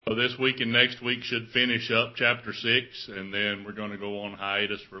So this week and next week should finish up chapter 6, and then we're going to go on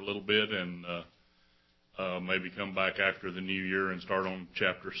hiatus for a little bit and maybe come back after the new year and start on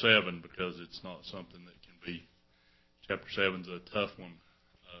chapter 7, because it's not something that can be. Chapter 7's a tough one,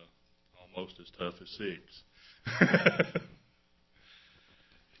 almost as tough as 6.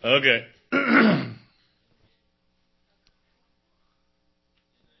 Okay.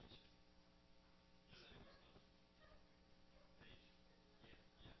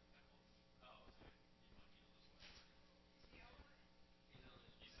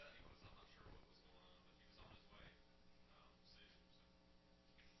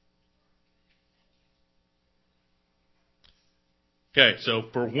 Okay, so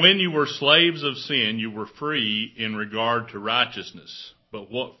for when you were slaves of sin, you were free in regard to righteousness.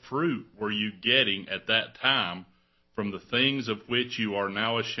 But what fruit were you getting at that time from the things of which you are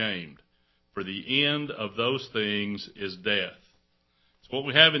now ashamed? For the end of those things is death. So what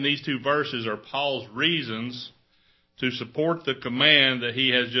we have in these two verses are Paul's reasons to support the command that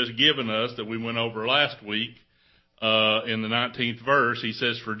he has just given us that we went over last week. In the 19th verse, he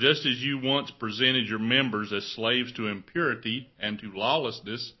says, "For just as you once presented your members as slaves to impurity and to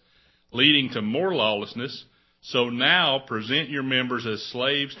lawlessness, leading to more lawlessness, so now present your members as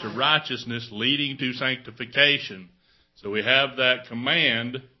slaves to righteousness, leading to sanctification." So we have that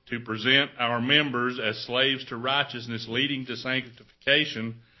command to present our members as slaves to righteousness, leading to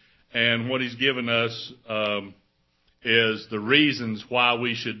sanctification. And what he's given us is the reasons why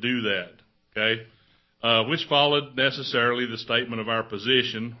we should do that. Okay? Which followed necessarily the statement of our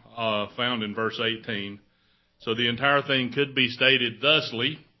position found in verse 18. So the entire thing could be stated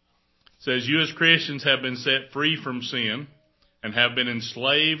thusly. It says, "You as Christians have been set free from sin and have been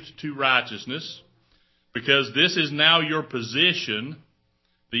enslaved to righteousness. Because this is now your position,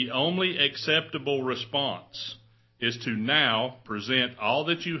 the only acceptable response is to now present all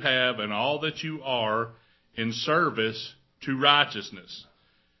that you have and all that you are in service to righteousness.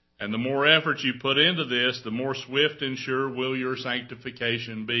 And the more effort you put into this, the more swift and sure will your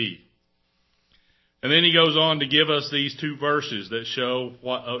sanctification be." And then he goes on to give us these two verses that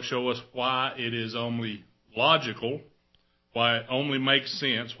show us why it is only logical, why it only makes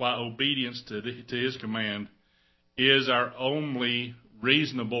sense, why obedience to his command is our only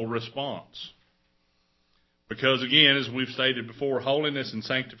reasonable response. Because again, as we've stated before, holiness and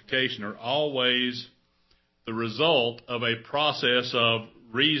sanctification are always the result of a process of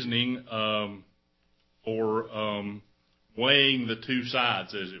reasoning or weighing the two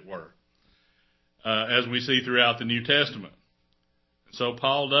sides, as it were, as we see throughout the New Testament. So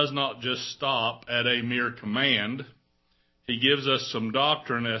Paul does not just stop at a mere command. He gives us some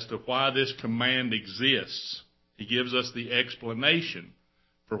doctrine as to why this command exists. He gives us the explanation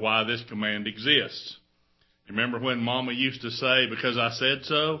for why this command exists. You remember when Mama used to say, "Because I said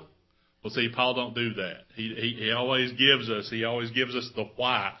so"? Well, see, Paul don't do that. He always gives us the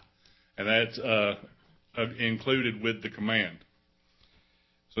why, and that's included with the command.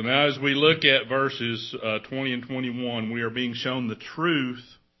 So now as we look at verses 20 and 21, we are being shown the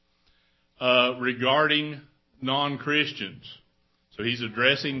truth regarding non-Christians. So he's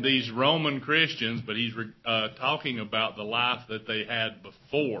addressing these Roman Christians, but he's talking about the life that they had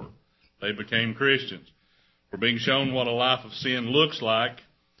before they became Christians. We're being shown what a life of sin looks like,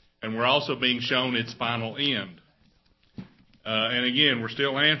 and we're also being shown its final end. And again, we're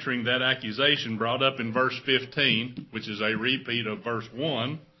still answering that accusation brought up in verse 15, which is a repeat of verse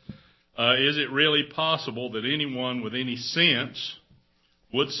 1. Is it really possible that anyone with any sense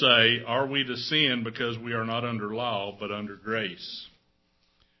would say, "Are we to sin because we are not under law, but under grace?"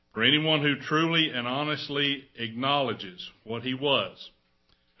 For anyone who truly and honestly acknowledges what he was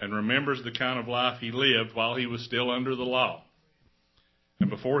and remembers the kind of life he lived while he was still under the law, and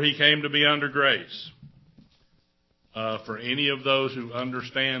before he came to be under grace, for any of those who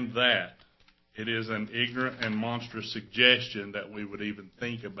understand that, it is an ignorant and monstrous suggestion that we would even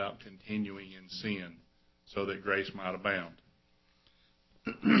think about continuing in sin so that grace might abound.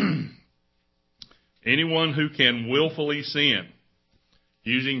 Anyone who can willfully sin,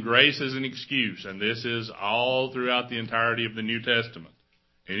 using grace as an excuse, and this is all throughout the entirety of the New Testament,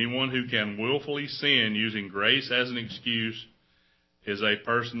 anyone who can willfully sin using grace as an excuse is a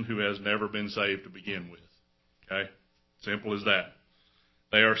person who has never been saved to begin with. Okay? Simple as that.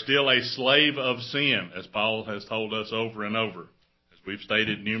 They are still a slave of sin, as Paul has told us over and over, as we've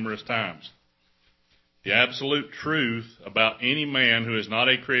stated numerous times. The absolute truth about any man who is not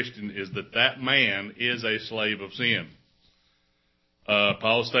a Christian is that that man is a slave of sin.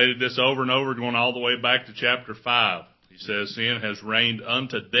 Paul stated this over and over, going all the way back to chapter 5. He says, "Sin has reigned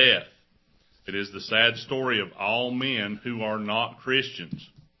unto death. It is the sad story of all men who are not Christians."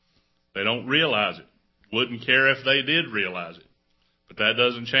 They don't realize it. Wouldn't care if they did realize it. But that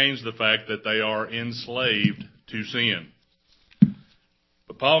doesn't change the fact that they are enslaved to sin.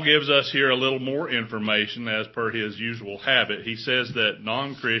 But Paul gives us here a little more information as per his usual habit. He says that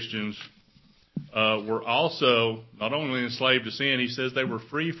non-Christians were also not only enslaved to sin, he says they were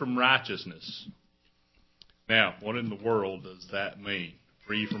free from righteousness. Now, what in the world does that mean?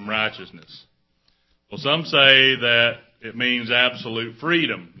 Free from righteousness. Well, some say that it means absolute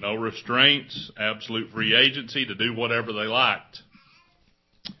freedom, no restraints, absolute free agency to do whatever they liked.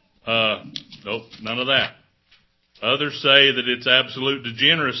 Nope, none of that. Others say that it's absolute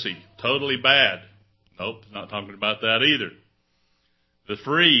degeneracy, totally bad. Nope, not talking about that either. The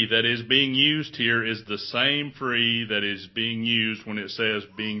free that is being used here is the same free that is being used when it says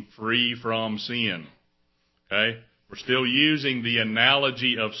being free from sin. Okay? We're still using the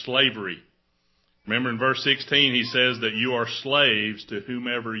analogy of slavery. Remember in verse 16 he says that you are slaves to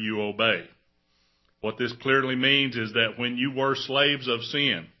whomever you obey. What this clearly means is that when you were slaves of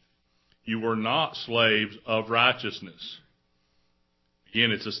sin, you were not slaves of righteousness. Again,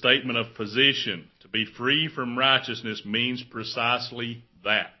 it's a statement of position. To be free from righteousness means precisely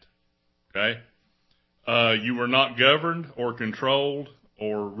that. Okay? You were not governed or controlled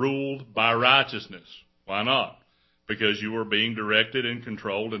or ruled by righteousness. Why not? Because you were being directed and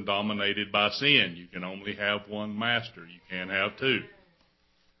controlled and dominated by sin. You can only have one master. You can't have two.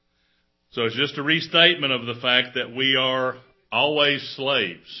 So it's just a restatement of the fact that we are always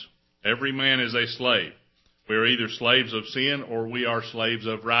slaves. Every man is a slave. We are either slaves of sin or we are slaves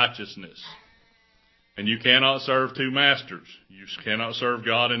of righteousness. And you cannot serve two masters. You cannot serve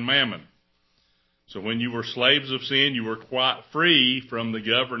God and mammon. So when you were slaves of sin, you were quite free from the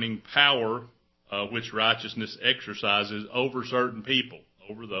governing power which righteousness exercises over certain people,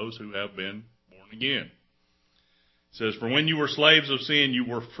 over those who have been born again. It says, for when you were slaves of sin, you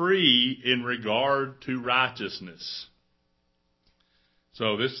were free in regard to righteousness.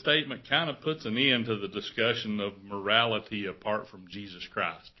 So this statement kind of puts an end to the discussion of morality apart from Jesus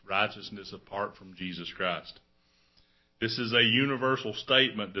Christ, righteousness apart from Jesus Christ. This is a universal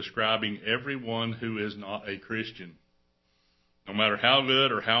statement describing everyone who is not a Christian. No matter how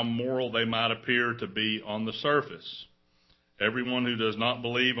good or how moral they might appear to be on the surface. Everyone who does not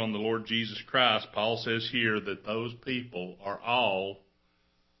believe on the Lord Jesus Christ, Paul says here that those people are all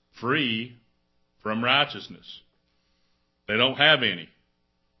free from righteousness. They don't have any.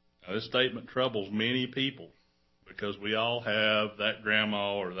 Now, this statement troubles many people because we all have that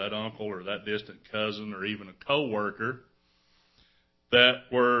grandma or that uncle or that distant cousin or even a coworker that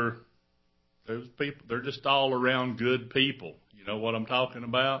were those people. They're just all around good people. You know what I'm talking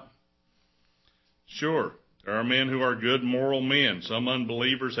about? Sure, there are men who are good moral men. Some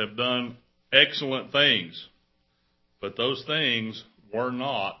unbelievers have done excellent things, but those things were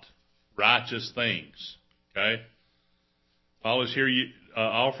not righteous things. Okay? Paul is here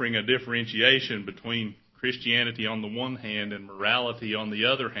offering a differentiation between Christianity on the one hand and morality on the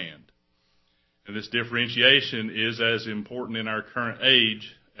other hand. And this differentiation is as important in our current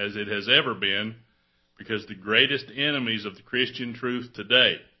age as it has ever been, because the greatest enemies of the Christian truth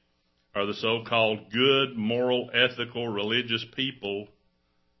today are the so-called good, moral, ethical, religious people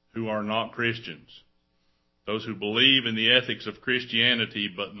who are not Christians. Those who believe in the ethics of Christianity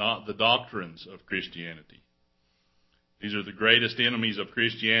but not the doctrines of Christianity. These are the greatest enemies of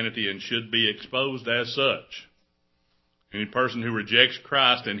Christianity and should be exposed as such. Any person who rejects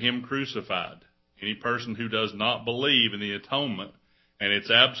Christ and Him crucified, any person who does not believe in the atonement and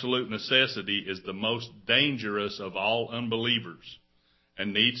its absolute necessity is the most dangerous of all unbelievers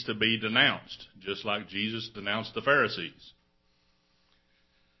and needs to be denounced, just like Jesus denounced the Pharisees.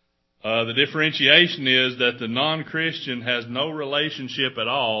 The differentiation is that the non-Christian has no relationship at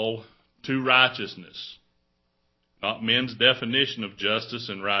all to righteousness. Not men's definition of justice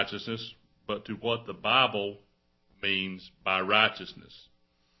and righteousness, but to what the Bible means by righteousness.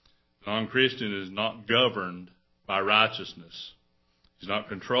 The non-Christian is not governed by righteousness. He's not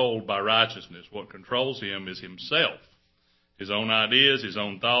controlled by righteousness. What controls him is himself, his own ideas, his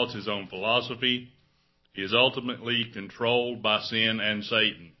own thoughts, his own philosophy. He is ultimately controlled by sin and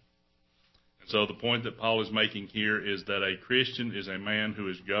Satan. And so the point that Paul is making here is that a Christian is a man who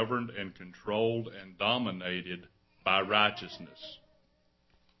is governed and controlled and dominated by righteousness.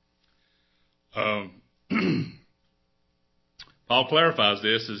 Paul clarifies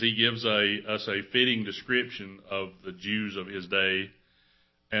this as he gives us a fitting description of the Jews of his day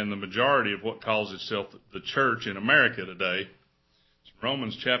and the majority of what calls itself the church in America today. It's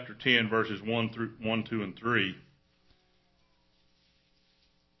Romans chapter 10, verses 1, 2, and 3.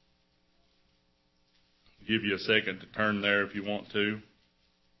 I'll give you a second to turn there if you want to.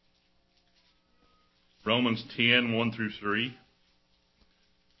 Romans 10, 1 through 3.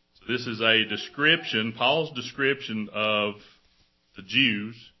 So this is a description, Paul's description of the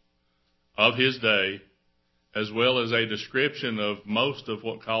Jews of his day, as well as a description of most of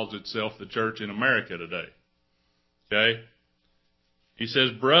what calls itself the church in America today. Okay? He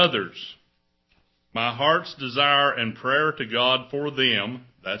says, brothers, my heart's desire and prayer to God for them,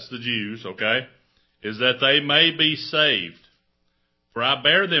 that's the Jews, okay, is that they may be saved. For I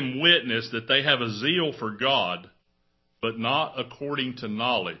bear them witness that they have a zeal for God, but not according to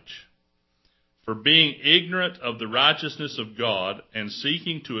knowledge. For being ignorant of the righteousness of God and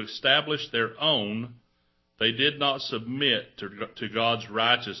seeking to establish their own, they did not submit to God's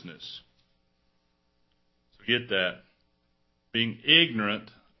righteousness. So get that. Being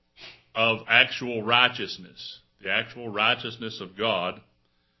ignorant of actual righteousness, the actual righteousness of God,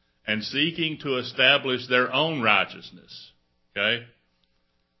 and seeking to establish their own righteousness. Okay?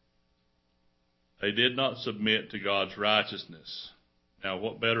 They did not submit to God's righteousness. Now,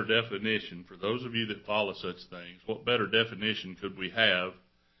 what better definition, for those of you that follow such things, what better definition could we have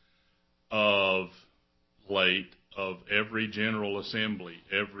of every General Assembly,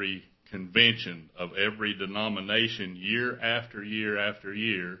 every convention, of every denomination, year after year after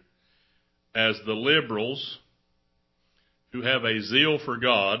year, as the liberals who have a zeal for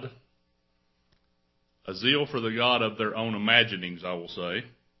God, a zeal for the God of their own imaginings, I will say,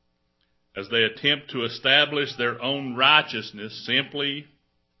 as they attempt to establish their own righteousness simply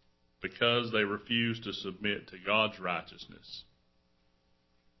because they refuse to submit to God's righteousness.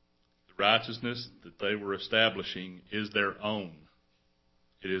 The righteousness that they were establishing is their own.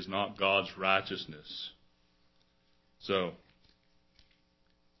 It is not God's righteousness. So, it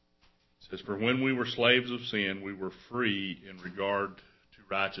says, for when we were slaves of sin, we were free in regard to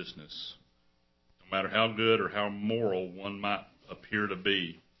righteousness. No matter how good or how moral one might appear to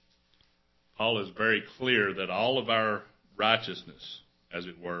be. Paul is very clear that all of our righteousness, as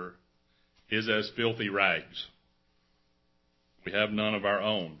it were, is as filthy rags. We have none of our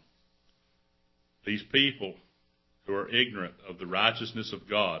own. These people who are ignorant of the righteousness of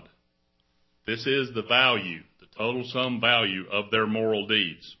God, this is the value, the total sum value of their moral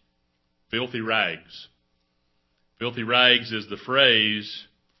deeds. Filthy rags. Filthy rags is the phrase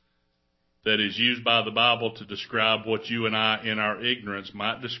that is used by the Bible to describe what you and I, in our ignorance,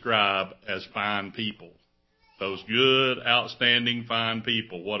 might describe as fine people. Those good, outstanding, fine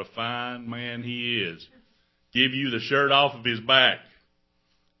people. What a fine man he is. Give you the shirt off of his back.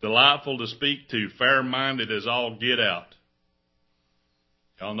 Delightful to speak to. Fair-minded as all get out.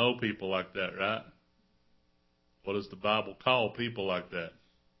 Y'all know people like that, right? What does the Bible call people like that?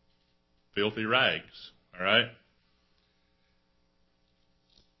 Filthy rags. All right?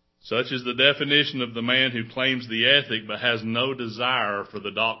 Such is the definition of the man who claims the ethic but has no desire for the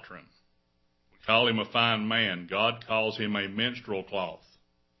doctrine. We call him a fine man. God calls him a menstrual cloth.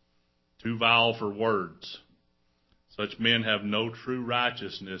 Too vile for words. Such men have no true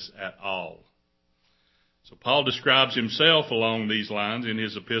righteousness at all. So Paul describes himself along these lines in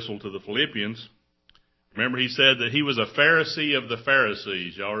his epistle to the Philippians. Remember, he said that he was a Pharisee of the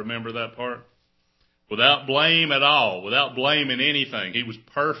Pharisees. Y'all remember that part? Without blame at all, without blame in anything. He was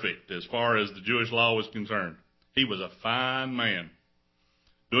perfect as far as the Jewish law was concerned. He was a fine man,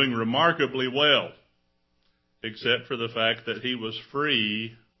 doing remarkably well, except for the fact that he was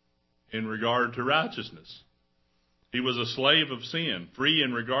free in regard to righteousness. He was a slave of sin, free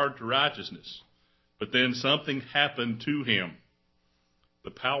in regard to righteousness. But then something happened to him.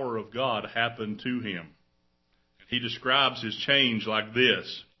 The power of God happened to him. And he describes his change like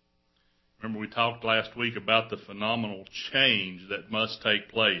this. Remember, we talked last week about the phenomenal change that must take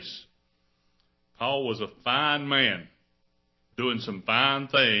place. Paul was a fine man, doing some fine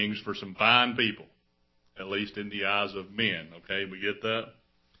things for some fine people, at least in the eyes of men. Okay, we get that?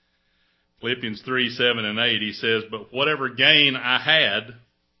 Philippians 3, 7 and 8, he says, but whatever gain I had,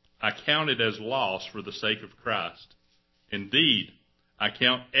 I counted as loss for the sake of Christ. Indeed, I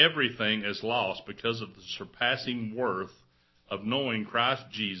count everything as loss because of the surpassing worth of knowing Christ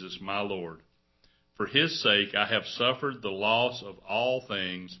Jesus my Lord. For his sake I have suffered the loss of all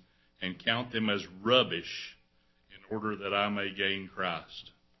things and count them as rubbish in order that I may gain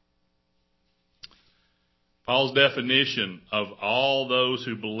Christ. Paul's definition of all those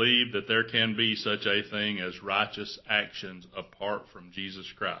who believe that there can be such a thing as righteous actions apart from Jesus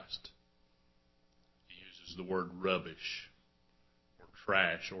Christ. He uses the word rubbish,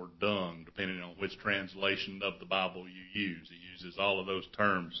 trash or dung, depending on which translation of the Bible you use. He uses all of those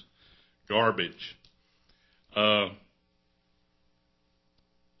terms. Garbage.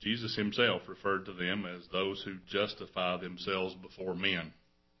 Jesus himself referred to them as those who justify themselves before men.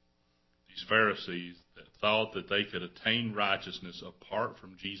 these Pharisees that thought that they could attain righteousness apart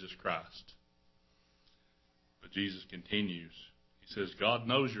from Jesus Christ. But Jesus continues. He says, God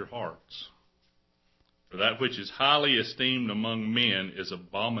knows your hearts. For that which is highly esteemed among men is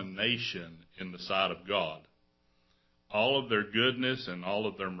abomination in the sight of God. All of their goodness and all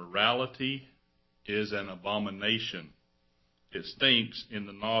of their morality is an abomination. It stinks in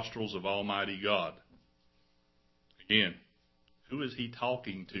the nostrils of Almighty God. Again, who is he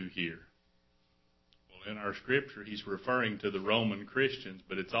talking to here? Well, in our scripture, he's referring to the Roman Christians,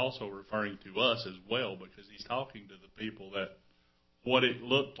 but it's also referring to us as well, because he's talking to the people that what it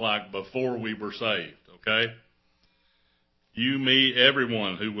looked like before we were saved, okay? You, me,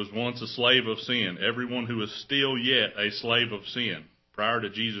 everyone who was once a slave of sin, everyone who is still yet a slave of sin prior to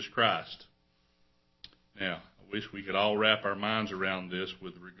Jesus Christ. Now, I wish we could all wrap our minds around this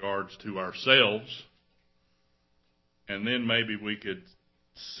with regards to ourselves, and then maybe we could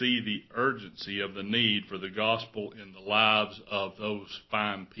see the urgency of the need for the gospel in the lives of those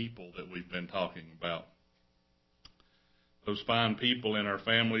fine people that we've been talking about. Those fine people in our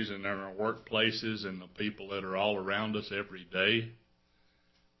families and in our workplaces and the people that are all around us every day.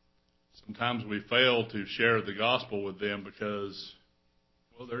 Sometimes we fail to share the gospel with them because,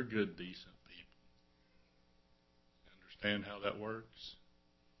 well, they're good, decent people. Understand how that works?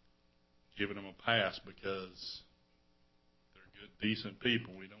 Giving them a pass because they're good, decent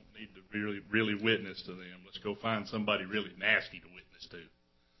people. We don't need to really witness to them. Let's go find somebody really nasty to witness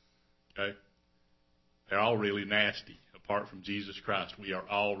to. Okay? They're all really nasty. Apart from Jesus Christ, we are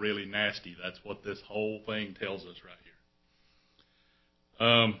all really nasty. That's what this whole thing tells us right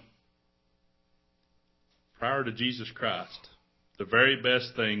here. Prior to Jesus Christ, the very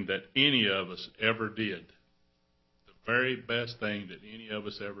best thing that any of us ever did, the very best thing that any of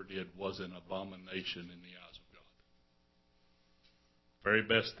us ever did was an abomination in the eyes of God. The very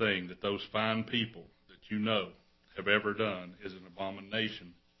best thing that those fine people that you know have ever done is an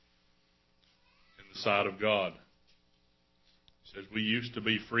abomination in the sight of God. It says we used to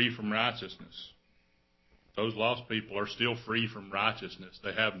be free from righteousness. Those lost people are still free from righteousness.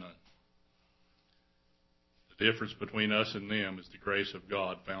 They have none. The difference between us and them is the grace of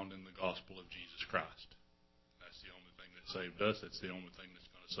God found in the gospel of Jesus Christ. That's the only thing that saved us. That's the only thing that's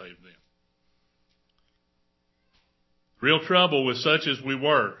going to save them. The real trouble with such as we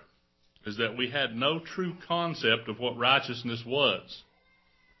were is that we had no true concept of what righteousness was.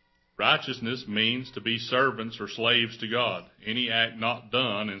 Righteousness means to be servants or slaves to God. Any act not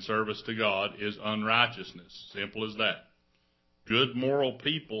done in service to God is unrighteousness. Simple as that. Good moral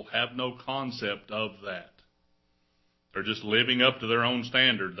people have no concept of that. They're just living up to their own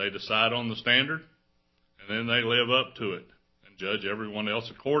standard. They decide on the standard, and then they live up to it and judge everyone else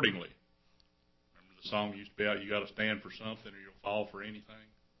accordingly. Remember the song used to be out, you got to stand for something or you'll fall for anything?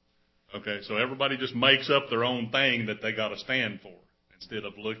 Okay, so everybody just makes up their own thing that they got to stand for, instead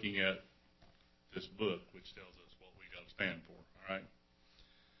of looking at this book, which tells us what we got to stand for. All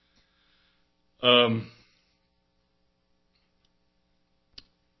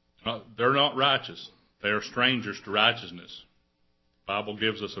right. They're not righteous. They are strangers to righteousness. The Bible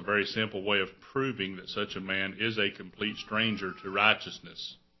gives us a very simple way of proving that such a man is a complete stranger to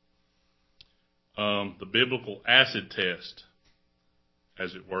righteousness. The biblical acid test,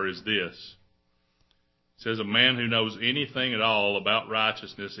 as it were, is this. It says a man who knows anything at all about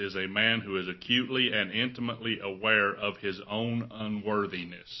righteousness is a man who is acutely and intimately aware of his own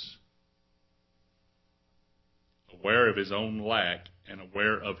unworthiness, aware of his own lack, and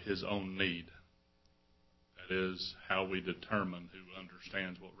aware of his own need. That is how we determine who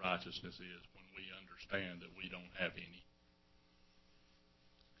understands what righteousness is, when we understand that we don't have any.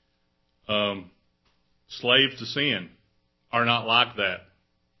 Slaves to sin are not like that.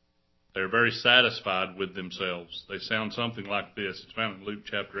 They're very satisfied with themselves. They sound something like this. It's found in Luke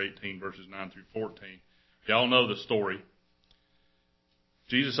chapter 18, verses 9 through 14. Y'all know the story.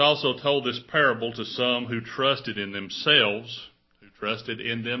 Jesus also told this parable to some who trusted in themselves,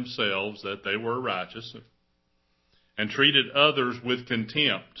 that they were righteous, and treated others with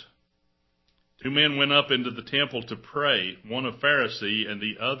contempt. Two men went up into the temple to pray, one a Pharisee and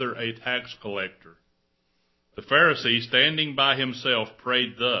the other a tax collector. The Pharisee, standing by himself,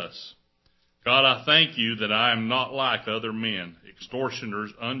 prayed thus, God, I thank you that I am not like other men,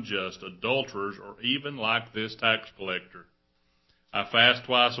 extortioners, unjust, adulterers, or even like this tax collector. I fast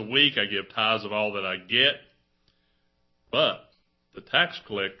twice a week, I give tithes of all that I get. But the tax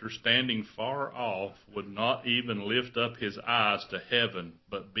collector, standing far off, would not even lift up his eyes to heaven,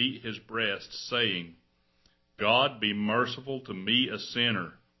 but beat his breast, saying, God, be merciful to me, a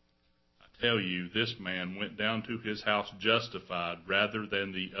sinner. I tell you, this man went down to his house justified rather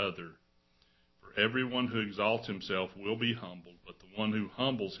than the other. For everyone who exalts himself will be humbled, but the one who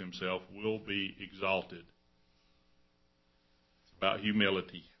humbles himself will be exalted. It's about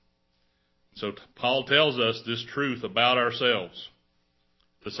humility. So Paul tells us this truth about ourselves.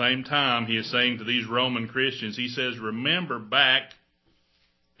 At the same time, he is saying to these Roman Christians, he says,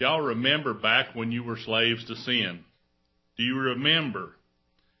 y'all remember back when you were slaves to sin? Do you remember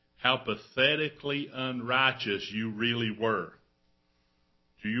how pathetically unrighteous you really were?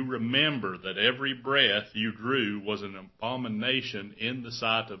 Do you remember that every breath you drew was an abomination in the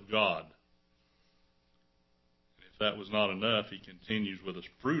sight of God? And if that was not enough, he continues with a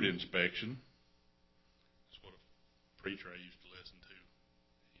fruit inspection. That's what a preacher I used to listen to,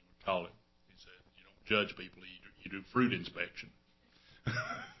 he would call it. He said, you don't judge people, you do fruit inspection.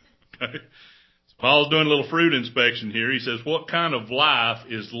 Okay? So Paul's doing a little fruit inspection here. He says, what kind of life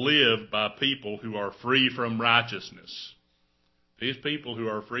is lived by people who are free from righteousness? These people who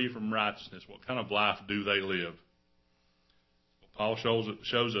are free from righteousness, what kind of life do they live? Well, Paul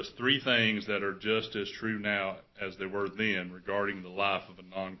shows us three things that are just as true now as they were then regarding the life of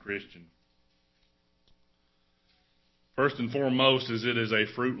a non-Christian. First and foremost is it is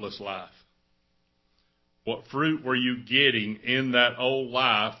a fruitless life. What fruit were you getting in that old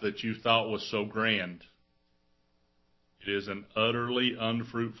life that you thought was so grand? It is an utterly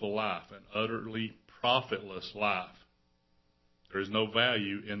unfruitful life, an utterly profitless life. There is no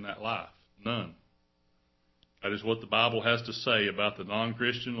value in that life. None. That is what the Bible has to say about the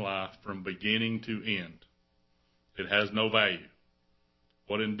non-Christian life from beginning to end. It has no value.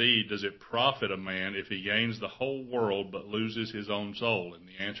 What indeed does it profit a man if he gains the whole world but loses his own soul? And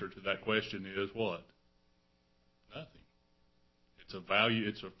the answer to that question is what? Nothing.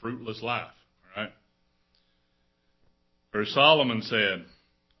 It's a fruitless life. All right? Or Solomon said,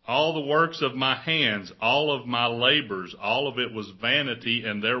 all the works of my hands, all of my labors, all of it was vanity,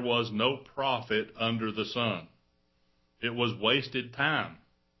 and there was no profit under the sun. It was wasted time.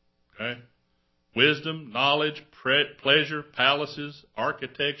 Okay? Wisdom, knowledge, pleasure, palaces,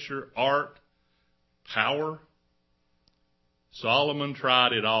 architecture, art, power. Solomon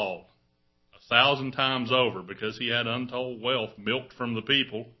tried it all 1,000 times over because he had untold wealth milked from the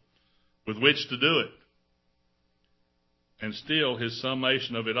people with which to do it. And still, his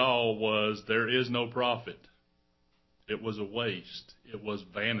summation of it all was, there is no profit. It was a waste. It was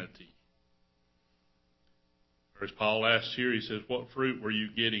vanity. Or as Paul asks here, he says, what fruit were you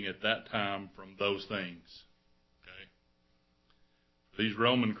getting at that time from those things? Okay. These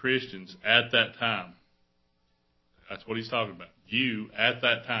Roman Christians at that time, that's what he's talking about. You at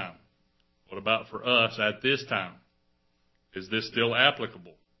that time. What about for us at this time? Is this still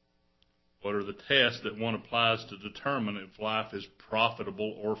applicable? What are the tests that one applies to determine if life is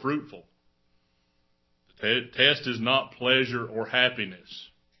profitable or fruitful? The test is not pleasure or happiness.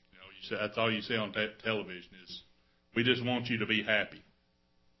 That's all you see on television is, we just want you to be happy.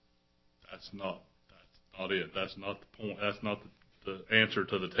 That's not it. That's not the point. That's not the answer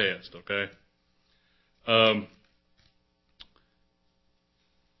to the test, okay?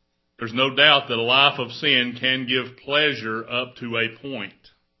 There's no doubt that a life of sin can give pleasure up to a point.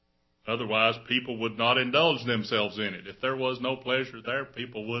 Otherwise, people would not indulge themselves in it. If there was no pleasure there,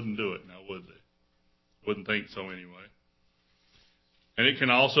 people wouldn't do it now, would they? Wouldn't think so anyway. And it can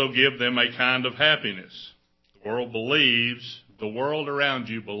also give them a kind of happiness. The world around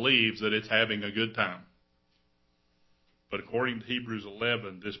you believes that it's having a good time. But according to Hebrews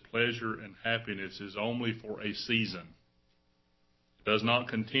 11, this pleasure and happiness is only for a season. It does not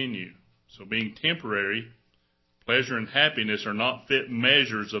continue. So being temporary, pleasure and happiness are not fit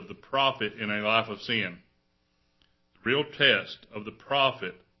measures of the profit in a life of sin. The real test of the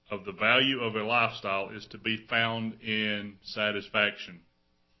profit of the value of a lifestyle is to be found in satisfaction.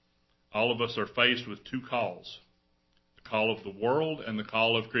 All of us are faced with two calls, the call of the world and the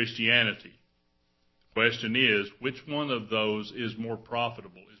call of Christianity. The question is, which one of those is more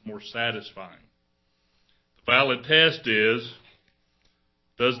profitable, is more satisfying? The valid test is,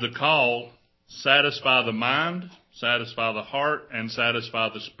 does the call satisfy the mind, satisfy the heart, and satisfy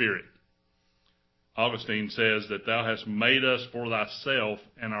the spirit? Augustine says that thou hast made us for thyself,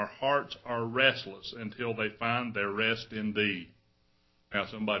 and our hearts are restless until they find their rest in thee. Now,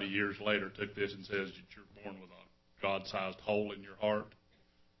 somebody years later took this and says that you're born with a God-sized hole in your heart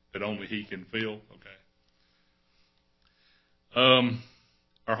that only he can fill. Okay.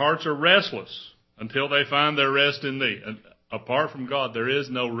 Our hearts are restless until they find their rest in thee. And apart from God, there is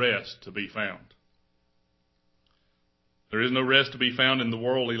no rest to be found. There is no rest to be found in the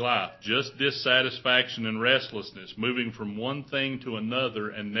worldly life. Just dissatisfaction and restlessness, moving from one thing to another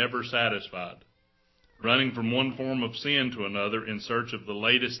and never satisfied. running from one form of sin to another in search of the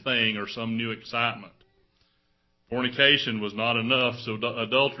latest thing or some new excitement. Fornication was not enough, so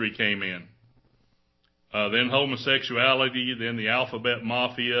adultery came in. Then homosexuality, then the alphabet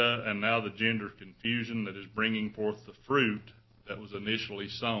mafia, and now the gender confusion that is bringing forth the fruit that was initially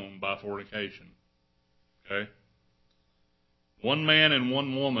sown by fornication. Okay? One man and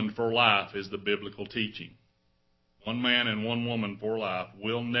one woman for life is the biblical teaching. One man and one woman for life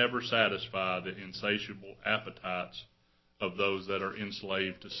will never satisfy the insatiable appetites of those that are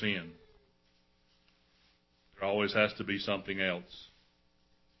enslaved to sin. There always has to be something else.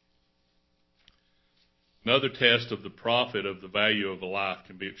 Another test of the profit of the value of a life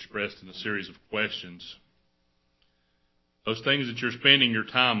can be expressed in a series of questions. Those things that you're spending your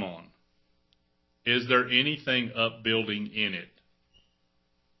time on, is there anything upbuilding in it?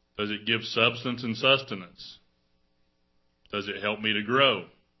 Does it give substance and sustenance? Does it help me to grow?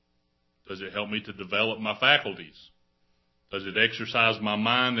 Does it help me to develop my faculties? Does it exercise my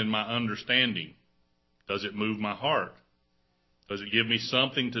mind and my understanding? Does it move my heart? Does it give me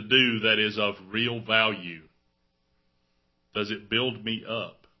something to do that is of real value? Does it build me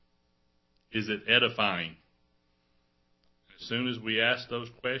up? Is it edifying? As soon as we ask those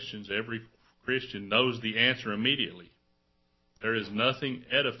questions, every Christian knows the answer immediately. There is nothing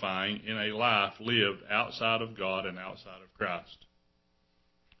edifying in a life lived outside of God and outside of Christ.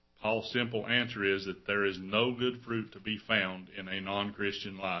 Paul's simple answer is that there is no good fruit to be found in a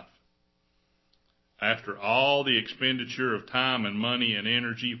non-Christian life. After all the expenditure of time and money and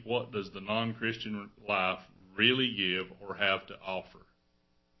energy, what does the non-Christian life really give or have to offer?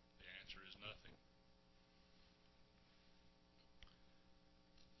 The answer is nothing.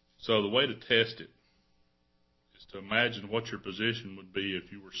 So the way to test it is to imagine what your position would be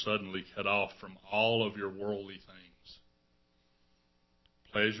if you were suddenly cut off from all of your worldly things.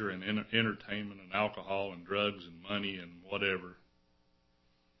 Pleasure and entertainment and alcohol and drugs and money and whatever.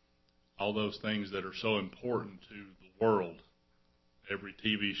 All those things that are so important to the world. Every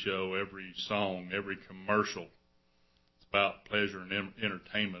TV show, every song, every commercial. It's about pleasure and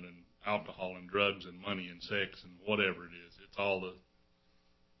entertainment and alcohol and drugs and money and sex and whatever it is. It's all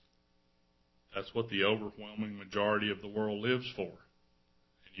that's what the overwhelming majority of the world lives for.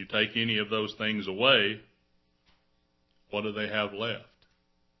 And you take any of those things away, what do they have left?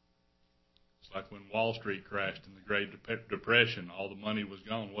 It's like when Wall Street crashed in the Great Depression, all the money was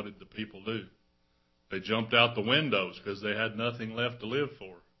gone. What did the people do? They jumped out the windows because they had nothing left to live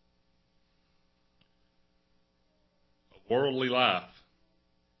for. A worldly life,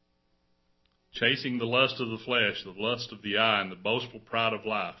 chasing the lust of the flesh, the lust of the eye, and the boastful pride of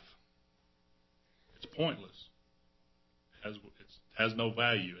life. It's pointless. It has no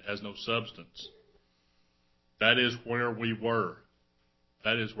value. It has no substance. That is where we were.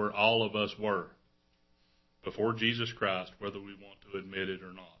 That is where all of us were before Jesus Christ, whether we want to admit it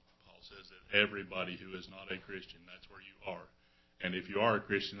or not. Paul says that everybody who is not a Christian, that's where you are. And if you are a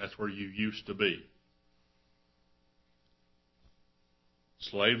Christian, that's where you used to be.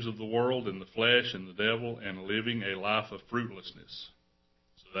 Slaves of the world and the flesh and the devil, and living a life of fruitlessness.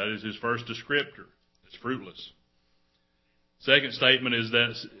 So that is his first descriptor. It's fruitless. Second statement is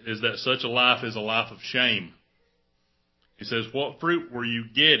that such a life is a life of shame. He says, what fruit were you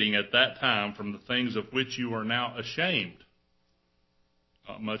getting at that time from the things of which you are now ashamed?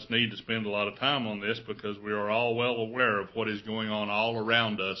 Not much need to spend a lot of time on this because we are all well aware of what is going on all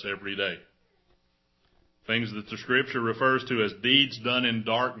around us every day. Things that the Scripture refers to as deeds done in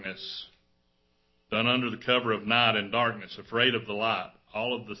darkness, done under the cover of night and darkness, afraid of the light.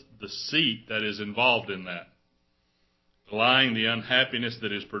 All of the deceit that is involved in that. The lying, the unhappiness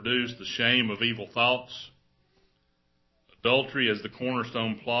that is produced, the shame of evil thoughts. Adultery as the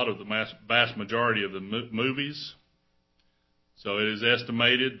cornerstone plot of the vast majority of the movies. So it is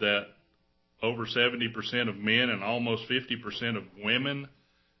estimated that over 70% of men and almost 50% of women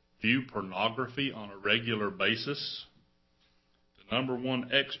view pornography on a regular basis. The number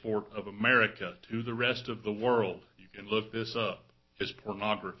one export of America to the rest of the world, you can look this up, is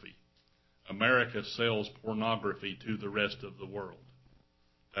pornography. America sells pornography to the rest of the world.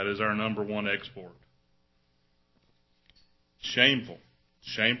 That is our number one export. Shameful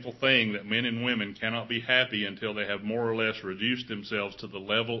thing that men and women cannot be happy until they have more or less reduced themselves to the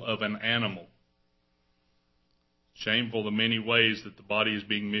level of an animal. Shameful the many ways that the body is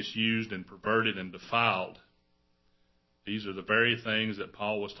being misused and perverted and defiled. These are the very things that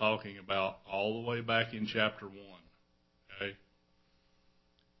Paul was talking about all the way back in chapter 1. Okay?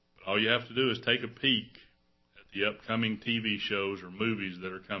 But all you have to do is take a peek at the upcoming TV shows or movies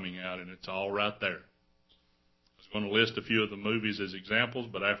that are coming out, and it's all right there. I was going to list a few of the movies as examples,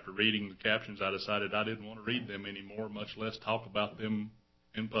 but after reading the captions, I decided I didn't want to read them anymore, much less talk about them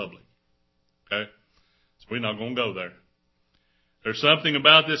in public. Okay? So we're not going to go there. There's something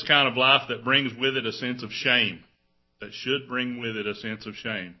about this kind of life that brings with it a sense of shame, that should bring with it a sense of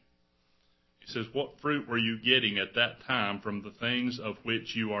shame. He says, what fruit were you getting at that time from the things of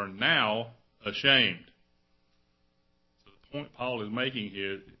which you are now ashamed? So the point Paul is making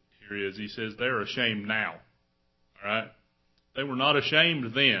here is he says they're ashamed now. All right? They were not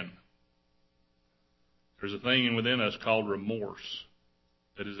ashamed then. There's a thing within us called remorse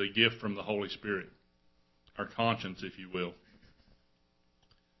that is a gift from the Holy Spirit, our conscience, if you will.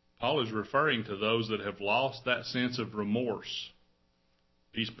 Paul is referring to those that have lost that sense of remorse.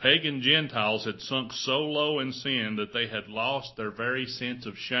 These pagan Gentiles had sunk so low in sin that they had lost their very sense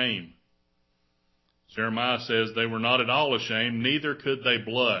of shame. Jeremiah says they were not at all ashamed, neither could they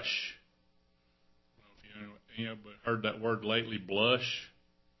blush. You know, heard that word lately, blush?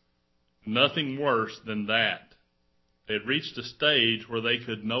 Nothing worse than that. They had reached a stage where they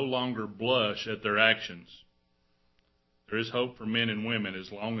could no longer blush at their actions. There is hope for men and women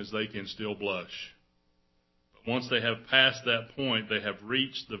as long as they can still blush. But once they have passed that point, they have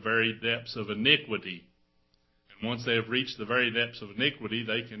reached the very depths of iniquity. And once they have reached the very depths of iniquity,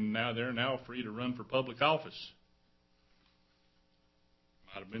 they're now free to run for public office.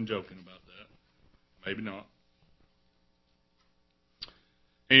 Might have been joking about that. Maybe not.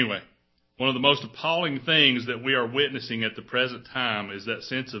 Anyway, one of the most appalling things that we are witnessing at the present time is that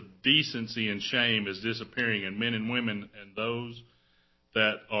sense of decency and shame is disappearing in men and women and those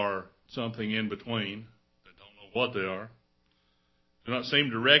that are something in between, that don't know what they are, do not seem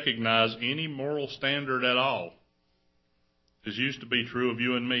to recognize any moral standard at all. This used to be true of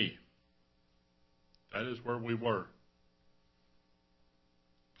you and me. That is where we were.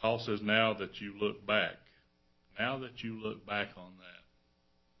 Paul says now that you look back on that,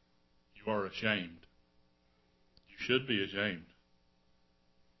 you are ashamed. You should be ashamed.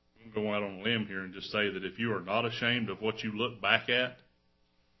 I'm going to go out on a limb here and just say that if you are not ashamed of what you look back at,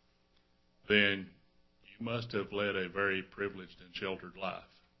 then you must have led a very privileged and sheltered life,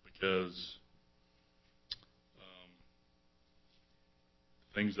 because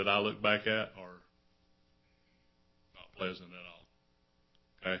things that I look back at are not pleasant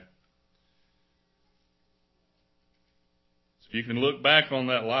at all. Okay? So you can look back on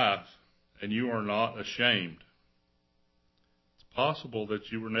that life and you are not ashamed. It's possible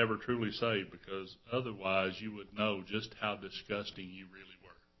that you were never truly saved, because otherwise you would know just how disgusting you really were.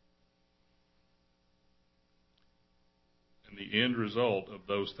 And the end result of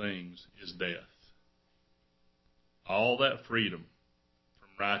those things is death. All that freedom from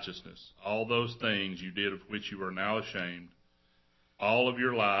righteousness, all those things you did of which you are now ashamed, all of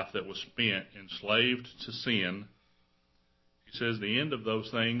your life that was spent enslaved to sin, he says the end of those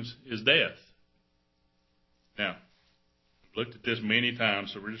things is death. Now, we've looked at this many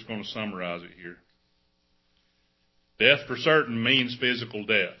times, so we're just going to summarize it here. Death for certain means physical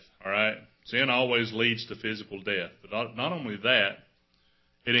death, all right? Sin always leads to physical death. But not only that,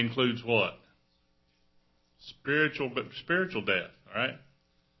 it includes what? Spiritual death, all right?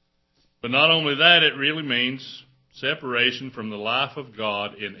 But not only that, it really means separation from the life of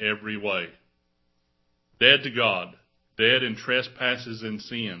God in every way. Dead to God. Dead in trespasses and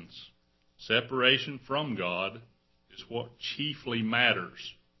sins. Separation from God is what chiefly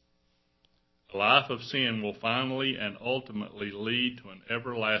matters. A life of sin will finally and ultimately lead to an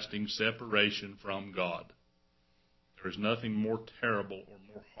everlasting separation from God. There is nothing more terrible or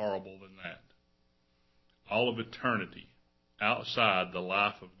more horrible than that. All of eternity outside the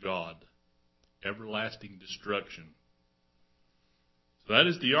life of God. Everlasting destruction. So that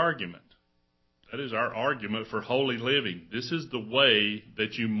is the argument. That is our argument for holy living. This is the way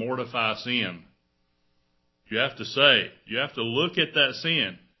that you mortify sin. You have to look at that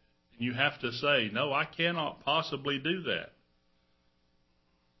sin, and you have to say, no, I cannot possibly do that.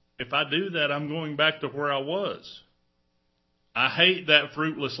 If I do that, I'm going back to where I was. I hate that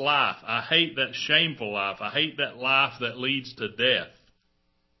fruitless life. I hate that shameful life. I hate that life that leads to death.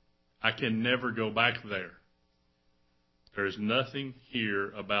 I can never go back there. There is nothing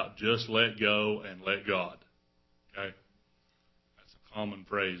here about just let go and let God. Okay? That's a common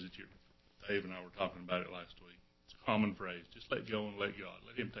phrase that Dave and I were talking about it last week. It's a common phrase. Just let go and let God.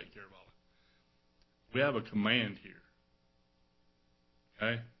 Let Him take care of all it. We have a command here.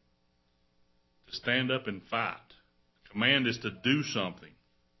 Okay? To stand up and fight. The command is to do something.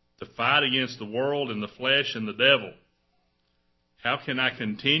 To fight against the world and the flesh and the devil. How can I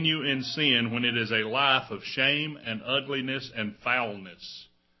continue in sin when it is a life of shame and ugliness and foulness?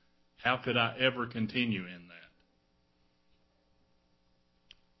 How could I ever continue in that?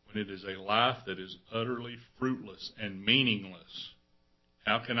 when it is a life that is utterly fruitless and meaningless?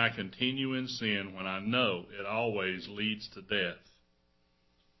 How can I continue in sin when I know it always leads to death?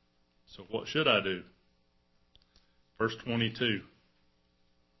 So what should I do? Verse 22.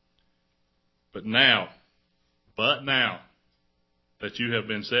 But now that you have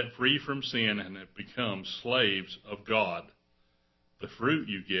been set free from sin and have become slaves of God, the fruit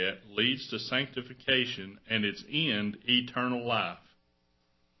you get leads to sanctification and its end, eternal life.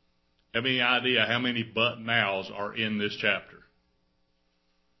 Have any idea how many but nows are in this chapter?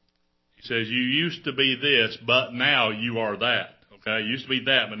 He says, you used to be this, but now you are that. Okay, you used to be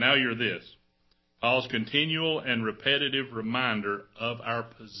that, but now you're this. Paul's continual and repetitive reminder of our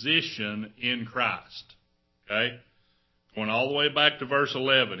position in Christ. Okay? Going all the way back to verse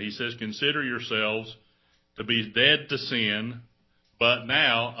 11, he says, consider yourselves to be dead to sin, but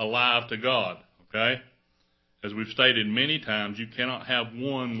now alive to God. Okay? As we've stated many times, you cannot have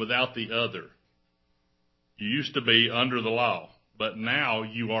one without the other. You used to be under the law, but now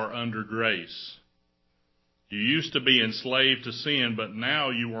you are under grace. You used to be enslaved to sin, but now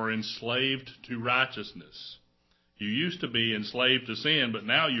you are enslaved to righteousness. You used to be enslaved to sin, but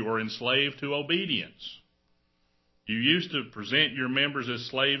now you are enslaved to obedience. You used to present your members as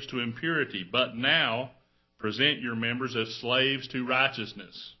slaves to impurity, but now present your members as slaves to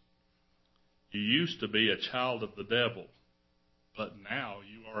righteousness. You used to be a child of the devil, but now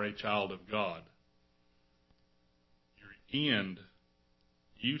you are a child of God. Your end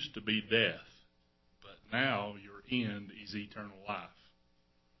used to be death, but now your end is eternal life.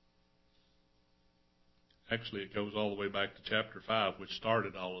 Actually, it goes all the way back to chapter 5, which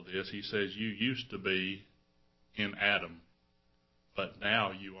started all of this. He says, you used to be in Adam, but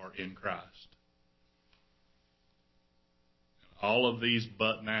now you are in Christ. All of these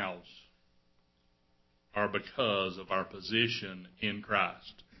but nows are because of our position in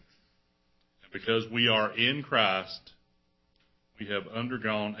Christ. And because we are in Christ, we have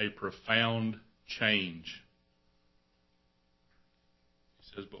undergone a profound change.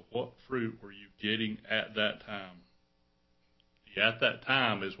 He says, but what fruit were you getting at that time? The at that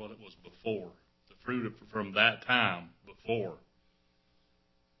time is what it was before. The fruit from that time before.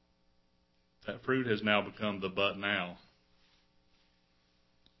 That fruit has now become the but now.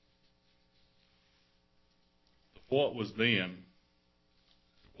 The what was then,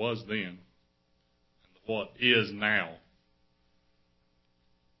 and the what is now.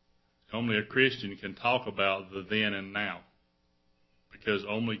 Only a Christian can talk about the then and now, because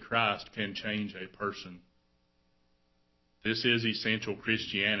only Christ can change a person. This is essential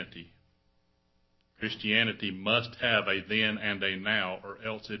Christianity. Christianity must have a then and a now, or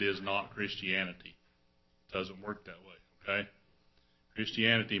else it is not Christianity. It doesn't work that way, okay?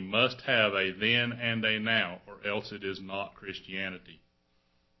 Christianity must have a then and a now, or else it is not Christianity.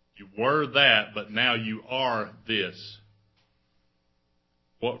 You were that, but now you are this.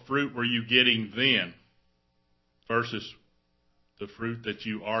 What fruit were you getting then versus the fruit that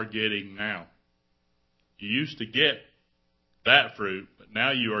you are getting now? You used to get that fruit, but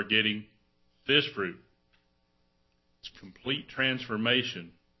now you are getting this fruit. It's complete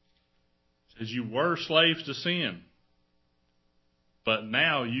transformation. It says you were slaves to sin, but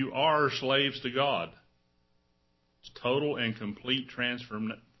now you are slaves to God. It's total and complete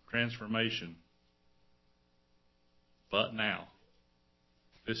transformation. But now,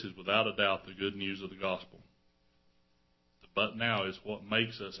 this is without a doubt the good news of the gospel. The but now is what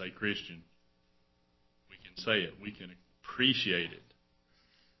makes us a Christian. We can say it. We can appreciate it.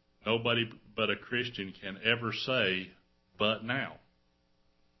 Nobody but a Christian can ever say, but now.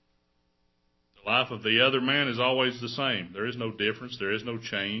 The life of the other man is always the same. There is no difference. There is no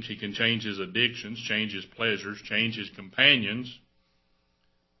change. He can change his addictions, change his pleasures, change his companions,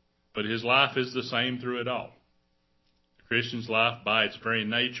 but his life is the same through it all. The Christian's life, by its very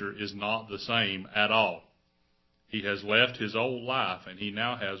nature, is not the same at all. He has left his old life, and he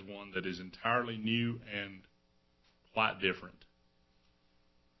now has one that is entirely new and quite different.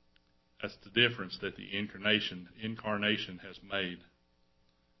 That's the difference that the incarnation has made.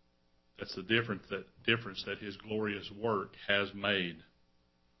 That's the difference that his glorious work has made.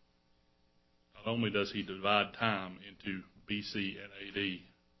 Not only does he divide time into BC and AD.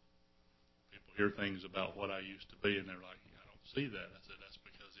 People hear things about what I used to be, and they're like, I don't see that. I said, that's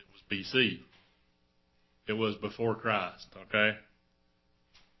because it was BC. It was before Christ, okay?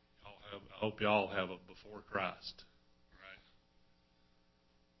 I hope y'all have a before Christ.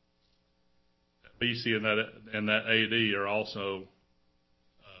 BC and that AD are also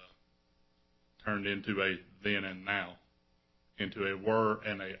turned into a then and now, into a were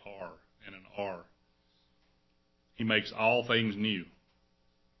and a are and an are. He makes all things new.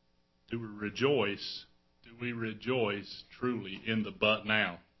 Do we rejoice? Do we rejoice truly in the but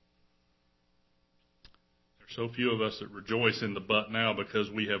now? There's so few of us that rejoice in the but now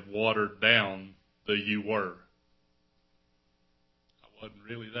because we have watered down the you were. I wasn't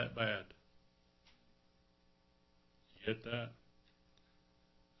really that bad. You get that?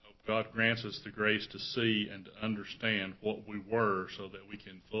 I hope God grants us the grace to see and to understand what we were so that we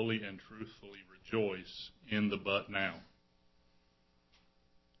can fully and truthfully rejoice in the but now.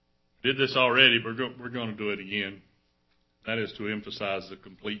 We did this already, but we're going to do it again. That is to emphasize the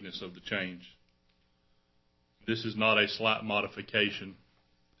completeness of the change. This is not a slight modification.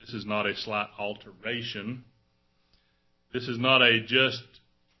 This is not a slight alteration. This is not a just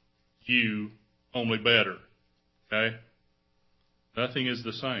you, only better. Okay? Nothing is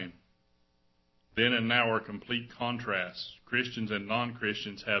the same. Then and now are complete contrasts. Christians and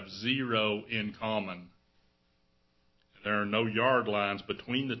non-Christians have zero in common. There are no yard lines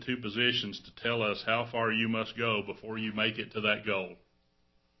between the two positions to tell us how far you must go before you make it to that goal.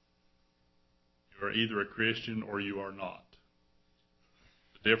 You are either a Christian or you are not.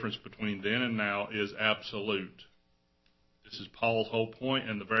 The difference between then and now is absolute. This is Paul's whole point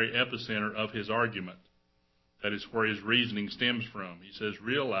and the very epicenter of his argument. That is where his reasoning stems from. He says,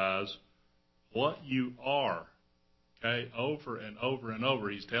 realize what you are. Okay? Over and over and over,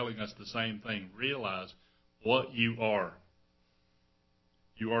 he's telling us the same thing. Realize what you are.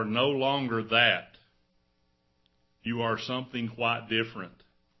 You are no longer that. You are something quite different.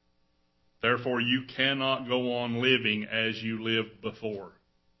 Therefore, you cannot go on living as you lived before.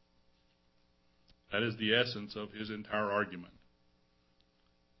 That is the essence of his entire argument.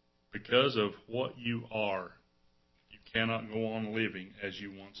 Because of what you are, you cannot go on living as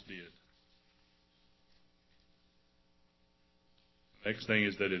you once did. The next thing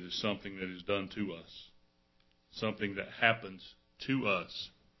is that it is something that is done to us. Something that happens to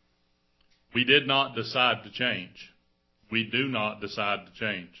us. We did not decide to change. We do not decide to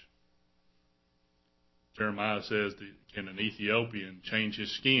change. Jeremiah says, can an Ethiopian change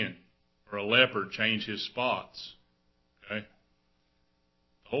his skin? Or a leopard change his spots? Okay?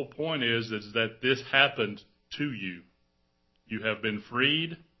 The whole point is that this happened to you. You have been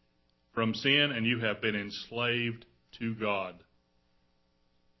freed from sin and you have been enslaved to God.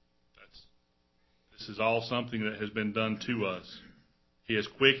 This is all something that has been done to us. He has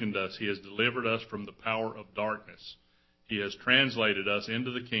quickened us. He has delivered us from the power of darkness. He has translated us into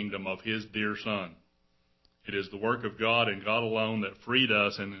the kingdom of His dear Son. It is the work of God and God alone that freed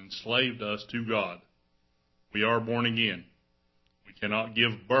us and enslaved us to God. We are born again. We cannot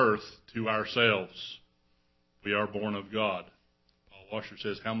give birth to ourselves. We are born of God. Paul Washer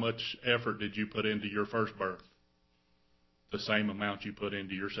says, how much effort did you put into your first birth? The same amount you put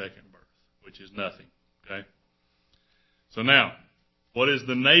into your second birth, which is nothing. Okay? So now, what is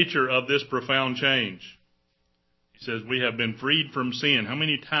the nature of this profound change? He says we have been freed from sin. How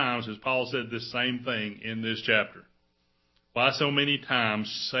many times has Paul said this same thing in this chapter? Why so many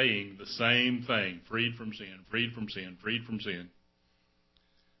times saying the same thing? Freed from sin, freed from sin, freed from sin.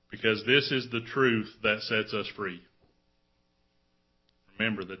 Because this is the truth that sets us free.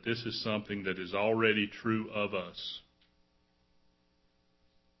 Remember that this is something that is already true of us.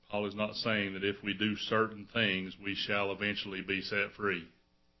 Paul is not saying that if we do certain things, we shall eventually be set free.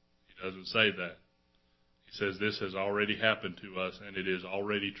 He doesn't say that. He says this has already happened to us, and it is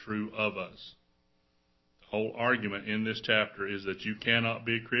already true of us. The whole argument in this chapter is that you cannot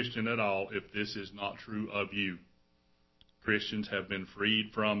be a Christian at all if this is not true of you. Christians have been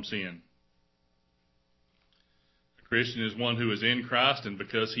freed from sin. A Christian is one who is in Christ, and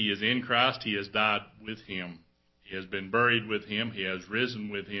because he is in Christ, he has died with Him. He has been buried with Him, He has risen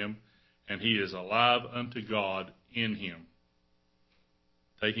with Him, and He is alive unto God in Him.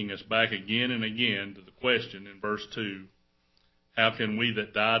 Taking us back again and again to the question in verse 2, how can we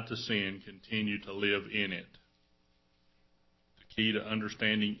that died to sin continue to live in it? The key to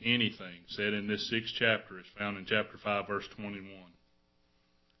understanding anything said in this 6th chapter is found in chapter 5, verse 21.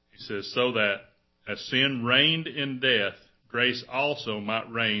 He says, so that as sin reigned in death, grace also might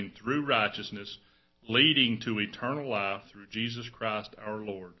reign through righteousness, leading to eternal life through Jesus Christ our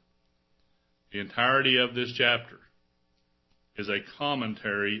Lord. The entirety of this chapter is a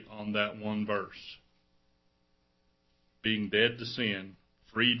commentary on that one verse. Being dead to sin,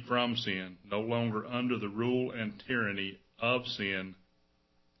 freed from sin, no longer under the rule and tyranny of sin,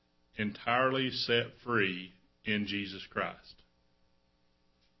 entirely set free in Jesus Christ.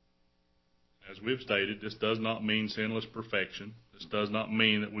 As we've stated, this does not mean sinless perfection. This does not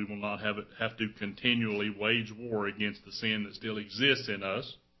mean that we will not have to continually wage war against the sin that still exists in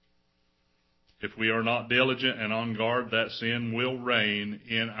us. If we are not diligent and on guard, that sin will reign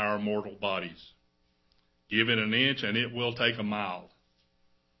in our mortal bodies. Give it an inch and it will take a mile.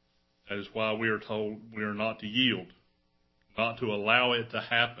 That is why we are told we are not to yield, not to allow it to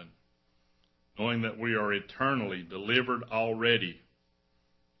happen, knowing that we are eternally delivered already.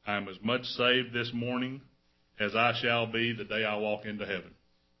 I am as much saved this morning as I shall be the day I walk into heaven.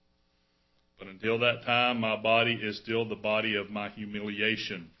 But until that time, my body is still the body of my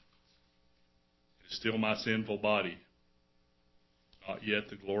humiliation. It is still my sinful body, not yet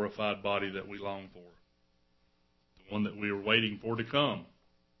the glorified body that we long for, the one that we are waiting for to come.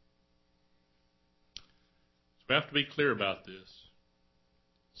 So we have to be clear about this.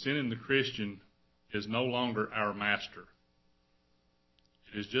 Sin in the Christian is no longer our master.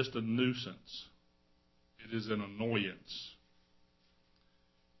 It is just a nuisance. It is an annoyance.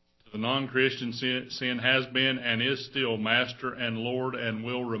 To the non-Christian, sin has been and is still master and Lord and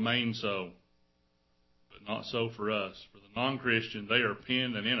will remain so. But not so for us. For the non-Christian, they are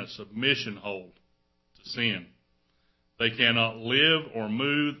pinned and in a submission hold to sin. They cannot live or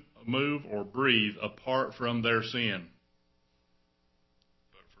move or breathe apart from their sin.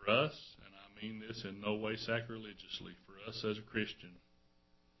 But for us, and I mean this in no way sacrilegiously, for us as a Christian,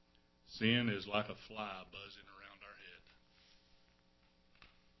 sin is like a fly buzzing around our head.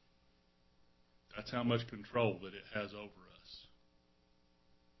 That's how much control that it has over us.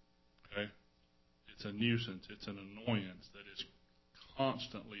 Okay? It's a nuisance. It's an annoyance that is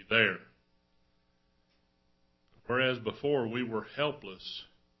constantly there. Whereas before we were helpless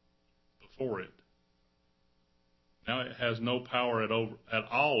before it, now it has no power at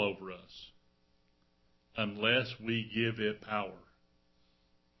all over us unless we give it power.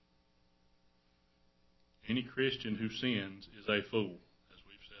 Any Christian who sins is a fool, as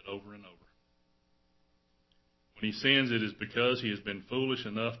we've said over and over. When he sins, it is because he has been foolish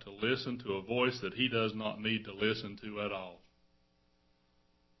enough to listen to a voice that he does not need to listen to at all.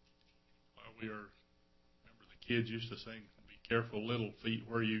 Remember the kids used to sing, "Be careful, little feet,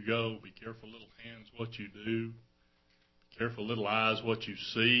 where you go. Be careful, little hands, what you do. Be careful, little eyes, what you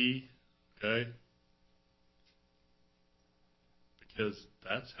see." Okay? Because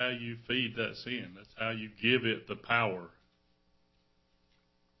that's how you feed that sin. That's how you give it the power.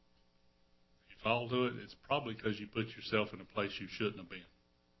 If you fall to it, it's probably because you put yourself in a place you shouldn't have been.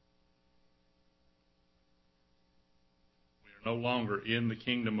 We are no longer in the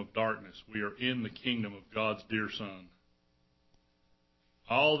kingdom of darkness. We are in the kingdom of God's dear Son.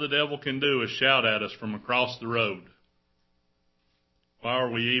 All the devil can do is shout at us from across the road. Why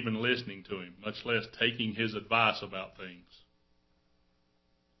are we even listening to him, much less taking his advice about things?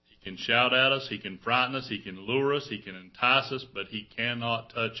 He can shout at us, he can frighten us, he can lure us, he can entice us, but he cannot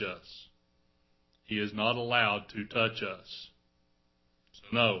touch us. He is not allowed to touch us. So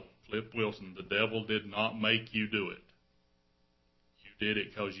no, Flip Wilson, the devil did not make you do it. You did it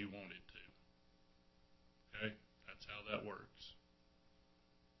because you wanted to. Okay? That's how that works.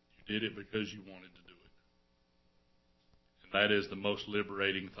 You did it because you wanted to do it. And that is the most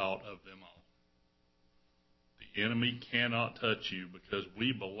liberating thought of them all. The enemy cannot touch you because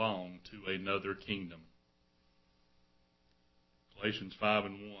we belong to another kingdom. Galatians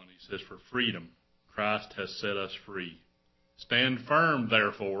 5:1, he says, "For freedom Christ has set us free. Stand firm,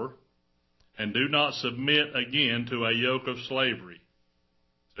 therefore, and do not submit again to a yoke of slavery."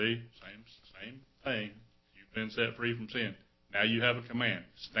 See, same thing. You've been set free from sin. Now you have a command.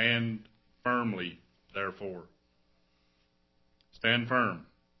 Stand firmly, therefore. Stand firm.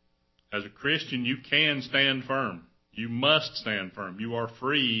 As a Christian, you can stand firm. You must stand firm. You are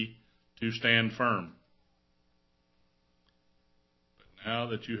free to stand firm. But now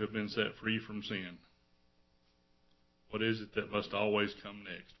that you have been set free from sin, what is it that must always come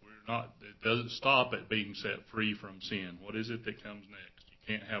next? It doesn't stop at being set free from sin. What is it that comes next? You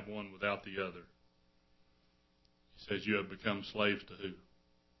can't have one without the other. He says you have become slaves to who?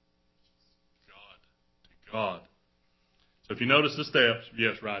 God. To God. So if you notice the steps,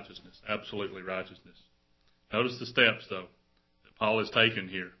 yes, righteousness. Absolutely righteousness. Notice the steps, though, that Paul has taken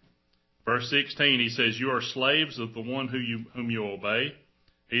here. Verse 16, he says, "You are slaves of the one whom you obey,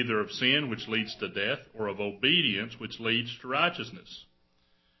 either of sin, which leads to death, or of obedience, which leads to righteousness."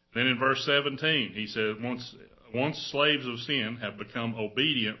 Then in verse 17, he says, once slaves of sin have become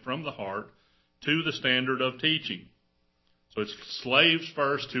obedient from the heart to the standard of teaching. So it's slaves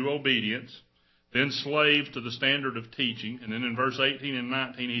first to obedience, then slaves to the standard of teaching. And then in verse 18 and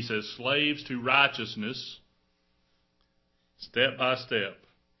 19, he says, slaves to righteousness, step by step.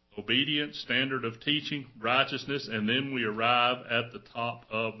 Obedience, standard of teaching, righteousness, and then we arrive at the top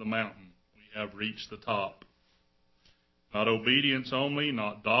of the mountain. We have reached the top. Not obedience only,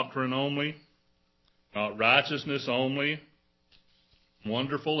 not doctrine only, not righteousness only,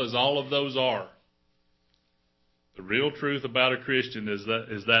 wonderful as all of those are. The real truth about a Christian is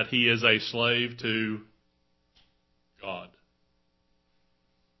that he is a slave to God.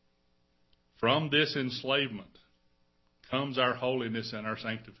 From this enslavement comes our holiness and our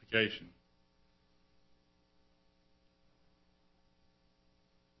sanctification.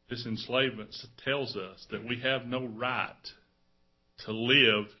 This enslavement tells us that we have no right to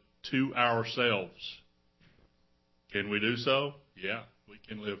live to ourselves. Can we do so? Yeah, we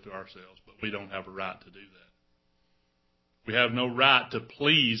can live to ourselves, but we don't have a right to do that. We have no right to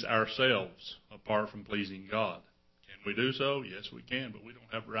please ourselves apart from pleasing God. Can we do so? Yes, we can, but we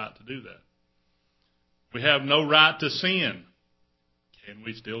don't have a right to do that. We have no right to sin. Can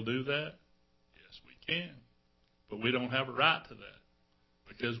we still do that? Yes, we can, but we don't have a right to that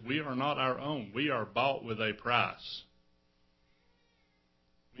because we are not our own. We are bought with a price.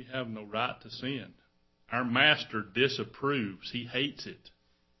 We have no right to sin. Our master disapproves. He hates it.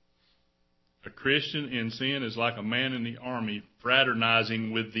 A Christian in sin is like a man in the army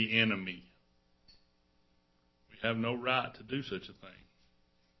fraternizing with the enemy. We have no right to do such a thing.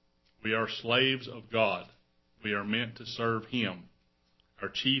 We are slaves of God. We are meant to serve Him. Our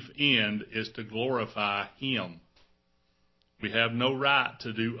chief end is to glorify Him. We have no right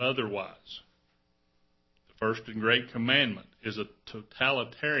to do otherwise. The first and great commandment is a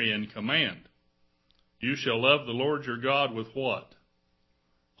totalitarian command. You shall love the Lord your God with what?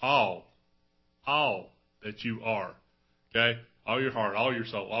 All that you are. Okay? All your heart, all your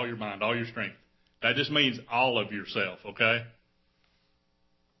soul, all your mind, all your strength. That just means all of yourself, okay?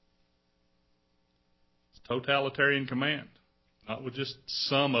 It's a totalitarian command. Not with just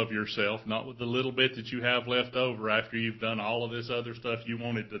some of yourself, not with the little bit that you have left over after you've done all of this other stuff you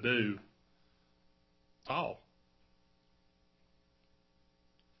wanted to do. All.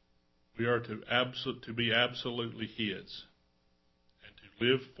 We are to be absolutely His and to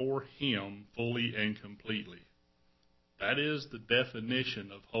live for Him fully and completely. That is the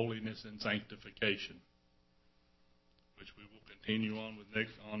definition of holiness and sanctification, which we will continue on with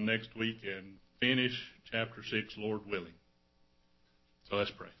next week and finish chapter 6, Lord willing. So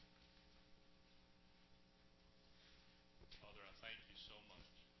let's pray. Father, I thank you so much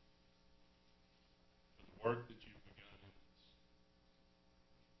for the work that